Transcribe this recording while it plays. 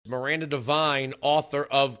Miranda Devine, author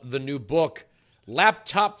of the new book,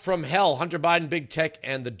 Laptop from Hell, Hunter Biden, Big Tech,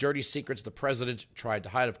 and the Dirty Secrets the President Tried to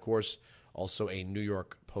Hide, of course. Also a New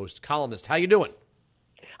York Post columnist. How you doing?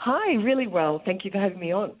 Hi, really well. Thank you for having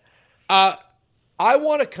me on. I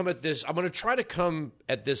want to come at this. I'm going to try to come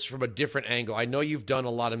at this from a different angle. I know you've done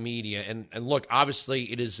a lot of media, and look,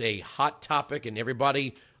 obviously it is a hot topic, and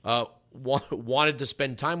everybody wanted to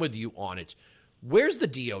spend time with you on it. Where's the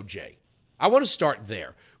DOJ? I want to start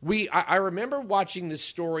there. I remember watching this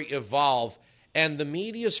story evolve, and the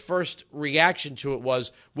media's first reaction to it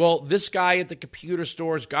was, well, this guy at the computer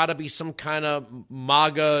store's got to be some kind of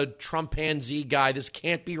MAGA Trumpanzee guy. This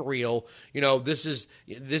can't be real. You know, this is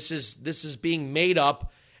being made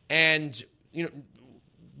up. And, you know,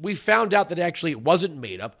 we found out that actually it wasn't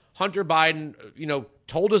made up. Hunter Biden,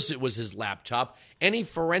 told us it was his laptop. Any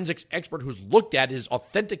forensics expert who's looked at it has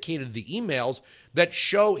authenticated the emails that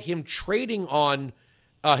show him trading on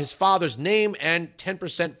his father's name and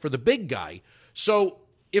 10% for the big guy. So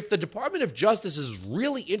if the Department of Justice is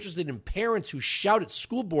really interested in parents who shout at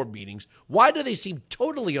school board meetings, why do they seem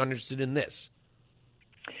totally uninterested in this?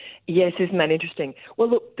 Yes, isn't that interesting? Well,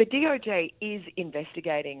 look, the DOJ is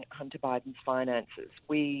investigating Hunter Biden's finances.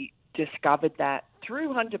 We discovered that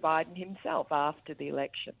through Hunter Biden himself after the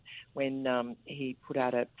election when he put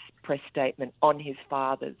out a press statement on his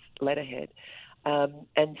father's letterhead.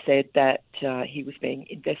 And said that he was being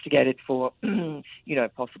investigated for,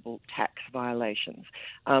 possible tax violations.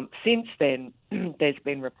 Since then, there's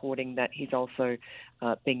been reporting that he's also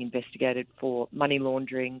being investigated for money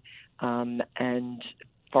laundering and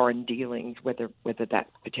foreign dealings, whether that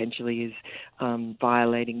potentially is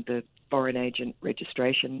violating the foreign agent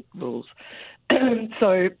registration rules. And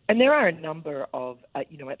there are a number of,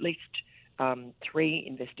 at least 3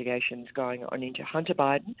 investigations going on into Hunter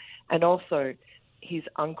Biden and also his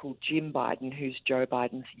uncle Jim Biden, who's Joe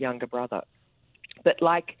Biden's younger brother. But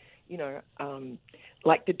like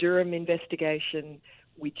the Durham investigation,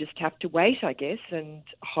 we just have to wait, I guess, and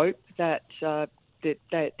hope that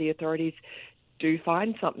the authorities do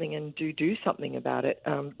find something and do something about it.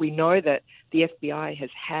 We know that the FBI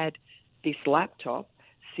has had this laptop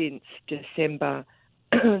since December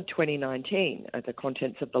 2019, the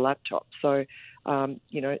contents of the laptop. So,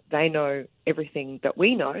 they know everything that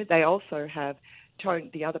we know. They also have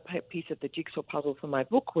the other piece of the jigsaw puzzle for my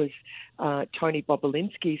book was Tony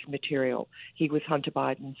Bobulinski's material. He was Hunter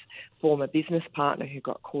Biden's former business partner who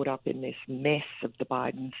got caught up in this mess of the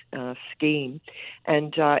Biden scheme.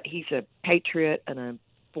 And he's a patriot and a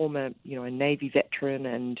former, a Navy veteran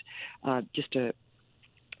and just an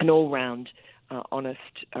all-round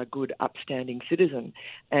honest, good, upstanding citizen.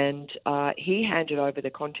 And he handed over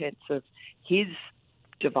the contents of his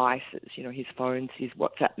devices, his phones, his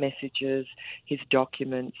WhatsApp messages, his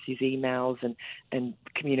documents, his emails and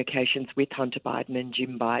communications with Hunter Biden and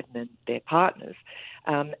Jim Biden and their partners.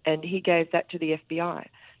 And he gave that to the FBI.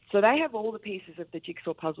 So they have all the pieces of the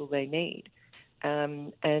jigsaw puzzle they need.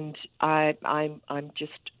 And I'm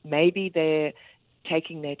just, maybe they're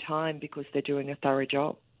taking their time because they're doing a thorough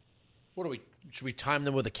job. Should we time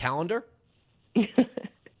them with a calendar?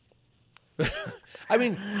 I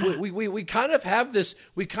mean, we kind of have this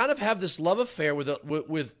love affair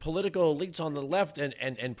with political elites on the left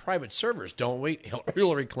and private servers, don't we?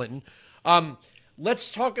 Hillary Clinton.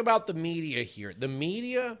 Let's talk about the media here. The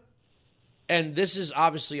media, and this is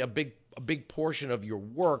obviously a big portion of your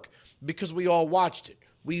work because we all watched it.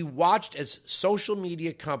 We watched as social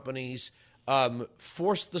media companies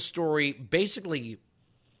forced the story basically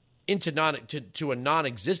into a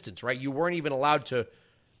non-existence. Right? You weren't even allowed to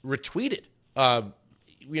retweet it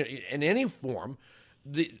in any form.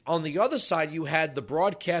 On the other side, you had the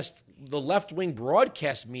left-wing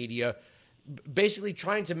broadcast media basically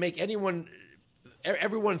trying to make everyone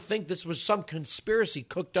think this was some conspiracy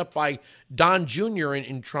cooked up by Don Jr.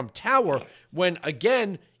 in Trump Tower, when,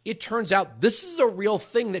 again, it turns out this is a real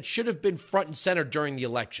thing that should have been front and center during the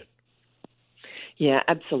election. Yeah,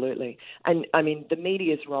 absolutely. And I mean, the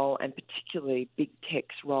media's role, and particularly big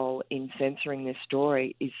tech's role in censoring this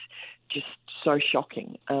story, is just so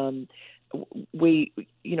shocking. Kayleigh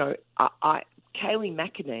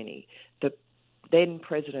McEnany, the then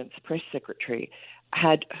president's press secretary,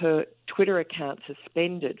 had her Twitter account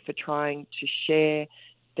suspended for trying to share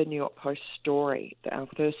the New York Post story, our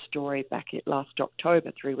first story back last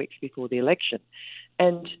October, 3 weeks before the election.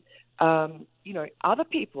 And other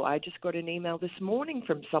people, I just got an email this morning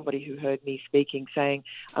from somebody who heard me speaking saying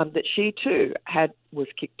that she too was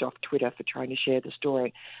kicked off Twitter for trying to share the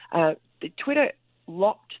story. Twitter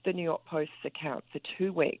locked the New York Post's account for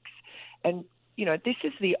 2 weeks. And, this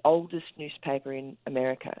is the oldest newspaper in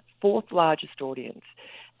America, 4th largest audience.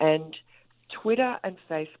 And Twitter and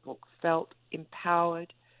Facebook felt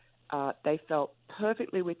empowered. They felt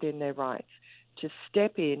perfectly within their rights to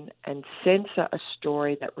step in and censor a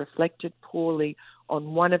story that reflected poorly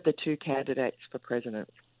on one of the two candidates for president.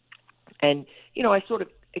 And, I sort of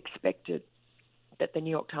expected that the New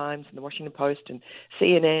York Times and the Washington Post and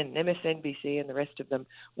CNN, MSNBC and the rest of them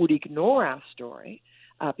would ignore our story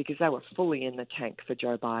because they were fully in the tank for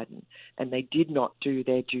Joe Biden, and they did not do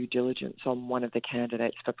their due diligence on one of the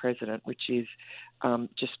candidates for president, which is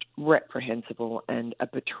just reprehensible and a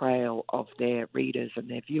betrayal of their readers and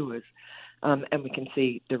their viewers. And we can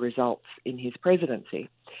see the results in his presidency.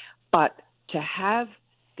 But to have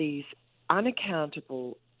these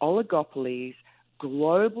unaccountable oligopolies,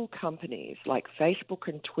 global companies like Facebook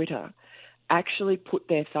and Twitter actually put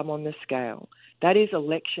their thumb on the scale, that is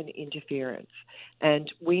election interference.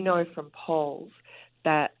 And we know from polls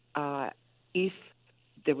that if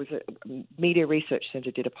there was a Media Research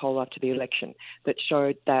Center did a poll after the election that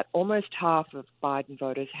showed that almost half of Biden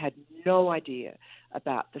voters had no idea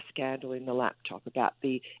about the scandal in the laptop, about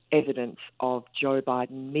the evidence of Joe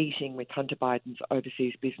Biden meeting with Hunter Biden's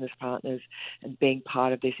overseas business partners and being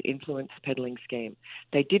part of this influence peddling scheme.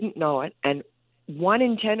 They didn't know it, and 1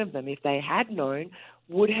 in 10 of them, if they had known,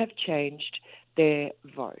 would have changed their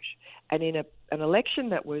vote. And in an election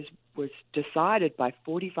that was decided by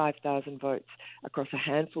 45,000 votes across a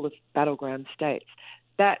handful of battleground states,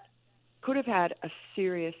 that could have had a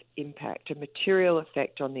serious impact, a material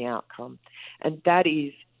effect on the outcome, and that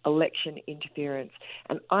is election interference.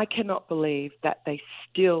 And I cannot believe that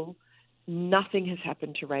nothing has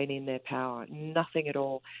happened to rein in their power, nothing at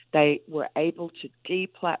all. They were able to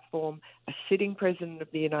deplatform a sitting president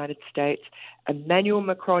of the United States. Emmanuel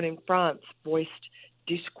Macron in France voiced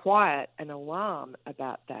disquiet and alarm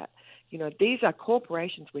about that. These are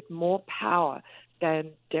corporations with more power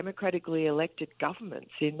than democratically elected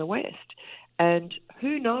governments in the West. And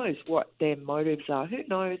who knows what their motives are? Who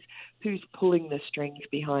knows who's pulling the strings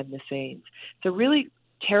behind the scenes? It's a really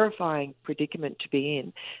terrifying predicament to be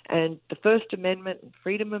in. And the First Amendment and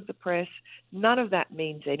freedom of the press, none of that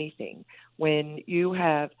means anything when you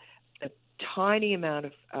have a tiny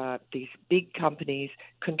amount of these big companies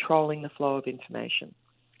controlling the flow of information.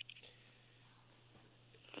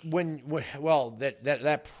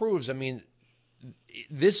 That proves,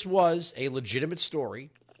 this was a legitimate story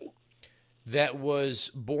that was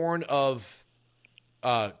born of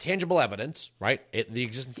tangible evidence, right? The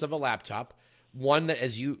existence of a laptop, one that,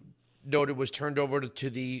 as you noted, was turned over to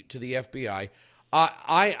the FBI.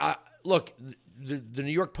 Look, the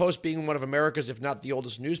New York Post being one of America's, if not the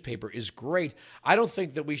oldest newspaper, is great. I don't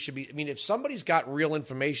think that we should be. If somebody's got real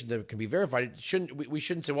information that can be verified, we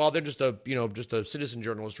shouldn't say, well, they're just a citizen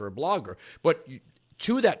journalist or a blogger. But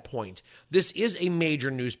to that point, this is a major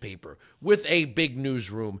newspaper with a big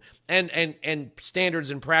newsroom and standards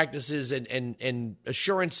and practices and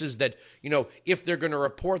assurances that, if they're going to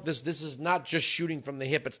report this is not just shooting from the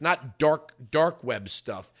hip. It's not dark web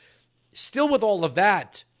stuff. Still, with all of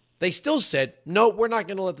that, they still said, no, we're not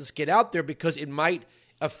going to let this get out there because it might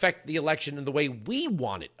affect the election in the way we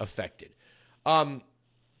want it affected.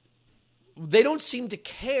 They don't seem to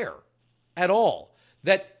care at all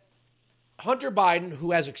that Hunter Biden,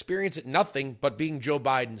 who has experience at nothing but being Joe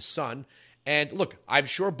Biden's son, and look, I'm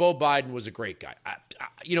sure Beau Biden was a great guy.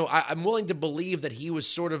 I'm willing to believe that he was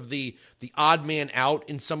sort of the odd man out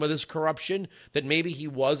in some of this corruption, that maybe he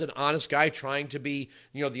was an honest guy trying to be,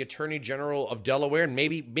 the Attorney General of Delaware, and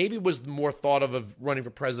maybe was more thought of running for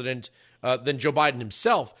president than Joe Biden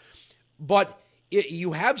himself. But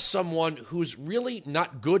you have someone who's really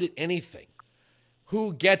not good at anything,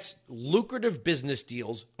 who gets lucrative business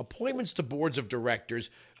deals, appointments to boards of directors,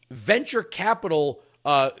 venture capital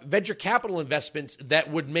investments that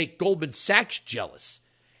would make Goldman Sachs jealous.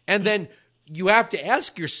 And then you have to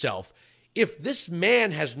ask yourself, if this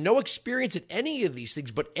man has no experience at any of these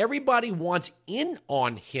things, but everybody wants in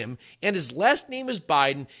on him, and his last name is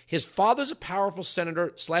Biden, his father's a powerful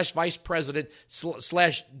senator / vice president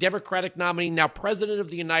 / Democratic nominee, now president of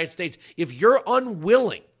the United States, if you're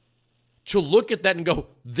unwilling to look at that and go,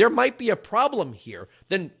 there might be a problem here,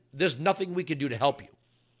 then there's nothing we can do to help you.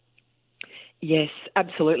 Yes,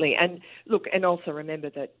 absolutely. And look, and also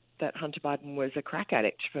remember that Hunter Biden was a crack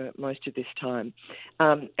addict for most of this time.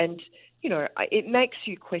 And, it makes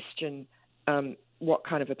you question what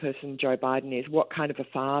kind of a person Joe Biden is, what kind of a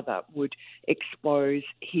father would expose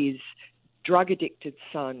his drug-addicted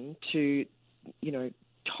son to,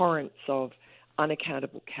 torrents of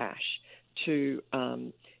unaccountable cash, to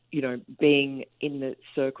being in the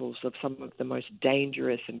circles of some of the most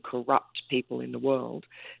dangerous and corrupt people in the world,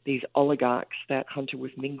 these oligarchs that Hunter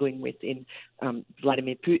was mingling with in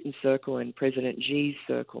Vladimir Putin's circle and President Xi's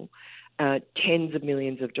circle, tens of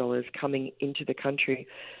millions of dollars coming into the country.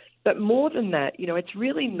 But more than that, it's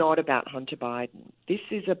really not about Hunter Biden. This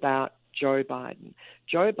is about Joe Biden.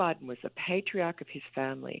 Joe Biden was the patriarch of his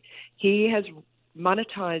family. He has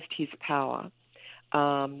monetized his power,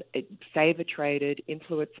 favor traded,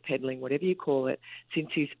 influence peddling, whatever you call it, since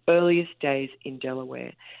his earliest days in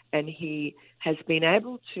Delaware. And he has been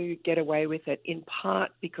able to get away with it in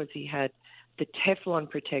part because he had the Teflon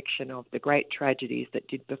protection of the great tragedies that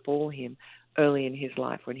did befall him early in his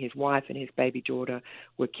life, when his wife and his baby daughter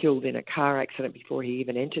were killed in a car accident before he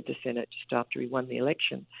even entered the Senate, just after he won the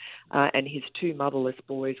election. And his two motherless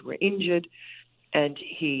boys were injured. And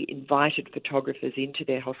he invited photographers into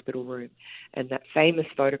their hospital room. And that famous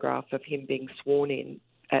photograph of him being sworn in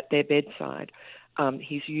at their bedside,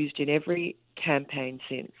 he's used in every campaign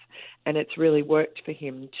since. And it's really worked for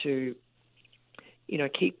him to,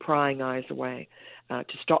 keep prying eyes away,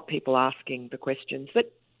 to stop people asking the questions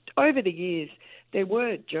that over the years, there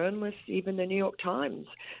were journalists, even the New York Times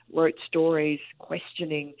wrote stories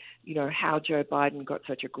questioning, how Joe Biden got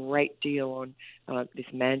such a great deal on this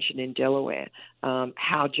mansion in Delaware,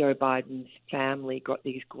 how Joe Biden's family got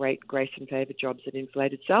these great grace and favor jobs at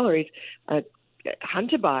inflated salaries.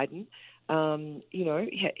 Hunter Biden,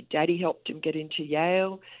 Daddy helped him get into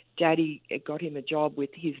Yale. Daddy got him a job with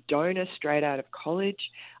his donor straight out of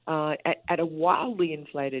college at a wildly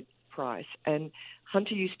inflated price. And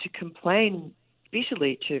Hunter used to complain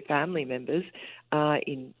bitterly to family members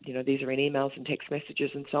these are in emails and text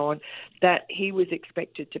messages and so on, that he was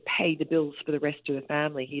expected to pay the bills for the rest of the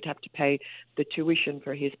family. He'd have to pay the tuition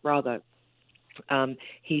for his brother.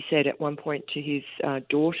 He said at one point to his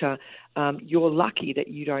daughter, you're lucky that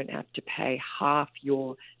you don't have to pay half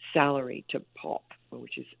your salary to Pop,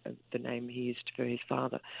 which is the name he used for his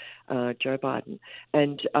father, Joe Biden.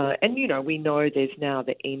 And we know there's now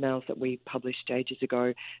the emails that we published ages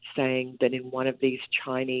ago saying that in one of these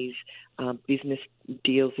Chinese business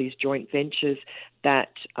deals, these joint ventures,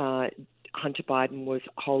 that Hunter Biden was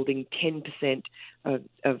holding 10%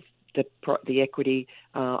 of the equity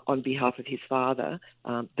on behalf of his father,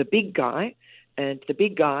 the big guy. And the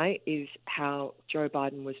big guy is how Joe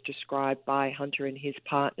Biden was described by Hunter and his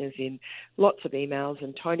partners in lots of emails.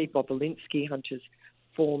 And Tony Bobolinsky, Hunter's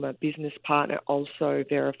former business partner, also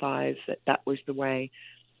verifies that was the way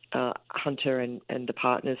Hunter and the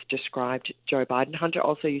partners described Joe Biden. Hunter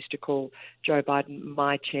also used to call Joe Biden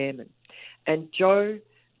my chairman. And Joe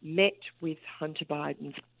met with Hunter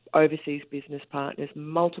Biden's overseas business partners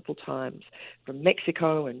multiple times from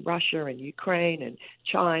Mexico and Russia and Ukraine and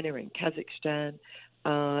China and Kazakhstan.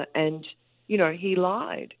 And he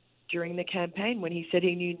lied during the campaign when he said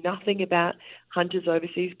he knew nothing about Hunter's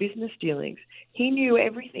overseas business dealings. He knew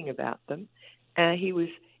everything about them. He was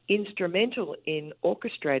instrumental in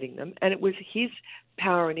orchestrating them, and it was his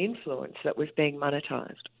power and influence that was being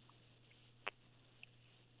monetized.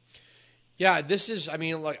 Yeah, this is,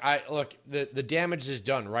 the damage is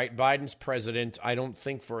done, right? Biden's president. I don't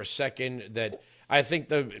think for a second that, I think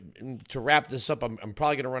to wrap this up, I'm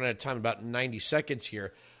probably going to run out of time, about 90 seconds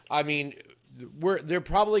here. They're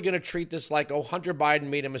probably going to treat this like, Hunter Biden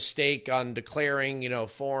made a mistake on declaring,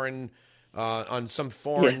 on some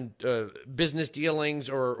foreign business dealings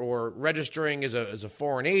or registering as a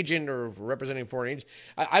foreign agent or representing foreign agents.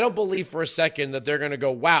 I don't believe for a second that they're going to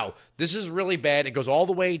go, wow, this is really bad. It goes all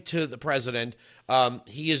the way to the president.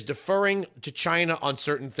 He is deferring to China on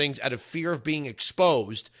certain things out of fear of being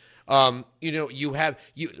exposed. First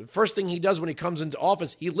thing he does when he comes into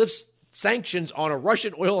office, he lifts sanctions on a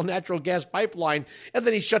Russian oil and natural gas pipeline, and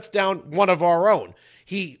then he shuts down one of our own.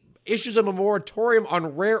 He issues a moratorium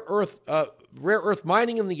on rare earth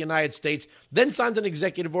mining in the United States, then signs an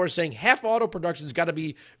executive order saying half auto production's got to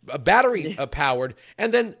be battery powered,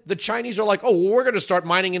 and then the Chinese are like, we're going to start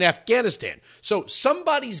mining in Afghanistan. So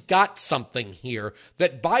somebody's got something here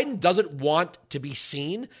that Biden doesn't want to be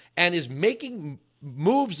seen and is making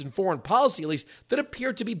moves in foreign policy, at least, that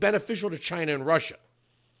appear to be beneficial to China and Russia.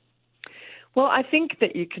 Well, I think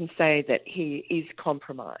that you can say that he is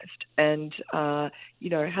compromised, and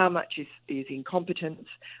how much is incompetence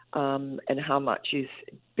and how much is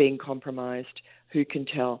being compromised, who can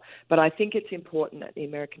tell? But I think it's important that the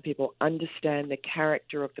American people understand the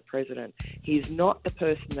character of the president. He is not the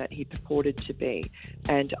person that he purported to be,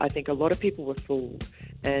 and I think a lot of people were fooled.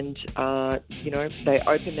 And they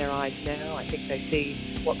open their eyes now. I think they see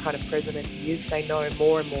what kind of president he is. They know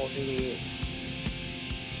more and more who he is.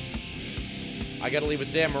 I got to leave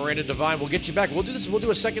it there. Miranda Devine, we'll get you back. We'll do this. We'll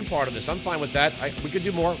do a second part of this. I'm fine with that. We could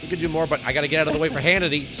do more. But I got to get out of the way for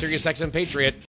Hannity, Sirius XM Patriot.